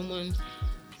that there's someone,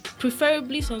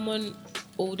 preferably someone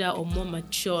older or more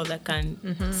mature that can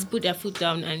put their foot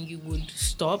down and you would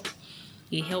stop,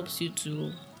 it helps you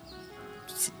to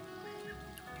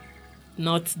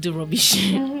not do rubbish,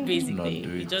 basically. Not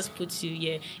do it. It just puts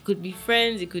you, it could be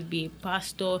friends, it could be a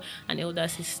pastor, an elder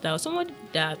sister, or someone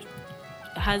that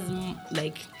has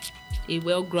like a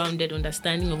well-grounded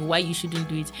understanding of why you shouldn't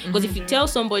do it. Because if you tell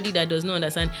somebody that does not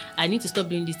understand, I need to stop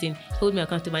doing this thing, hold me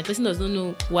accountable, and the person does not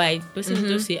know why, the person will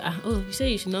just say, you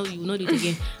say you will not do it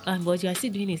again, but you are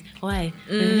still doing it, why?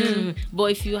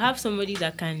 But if you have somebody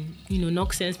that can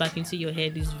knock sense back into your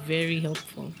head, it's very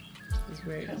helpful. It's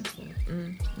very helpful.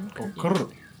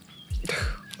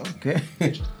 Okay.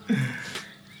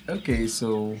 Okay,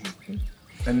 so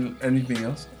anything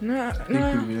else? No, I think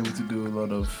we've been able to do a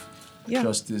lot of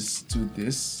justice to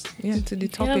this. Yeah, to the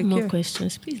If you topic. have more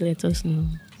questions, please let us know.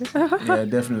 Yeah,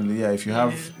 definitely. Yeah, if you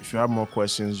have more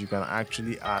questions, you can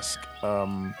actually ask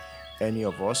any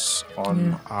of us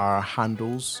on our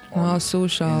handles on Our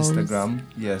socials. Instagram.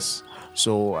 Yes.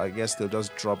 So I guess they'll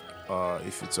just drop.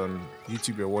 If it's on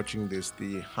YouTube, you're watching this.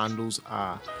 The handles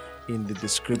are in the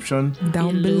description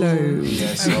Down below.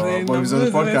 Yes. But if it's on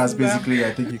the podcast, basically,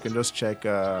 I think you can just check.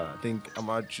 I think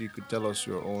Amachi could tell us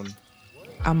your own.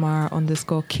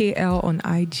 Amar_KL on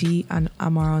IG and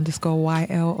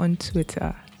Amar_YL on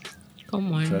Twitter.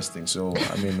 Come on. Interesting. So,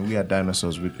 I mean, we are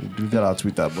dinosaurs. We do that on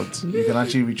Twitter, but you can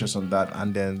actually reach us on that,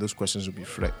 and then those questions will be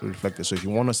reflected. So, if you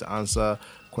want us to answer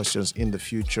questions in the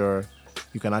future,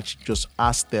 you can actually just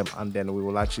ask them, and then we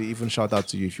will actually even shout out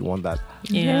to you if you want that.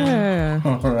 Yeah.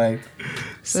 All right.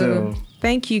 So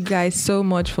thank you guys so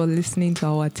much for listening to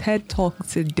our TED Talk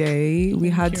today. We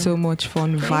had so much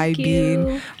fun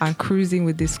vibing and cruising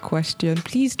with this question.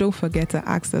 Please don't forget to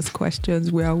ask us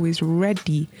questions. We're always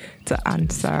ready to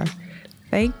answer.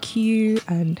 Thank you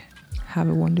and have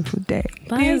a wonderful day.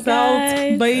 Bye, Peace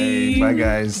guys. out. Bye. hey, bye,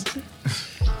 guys.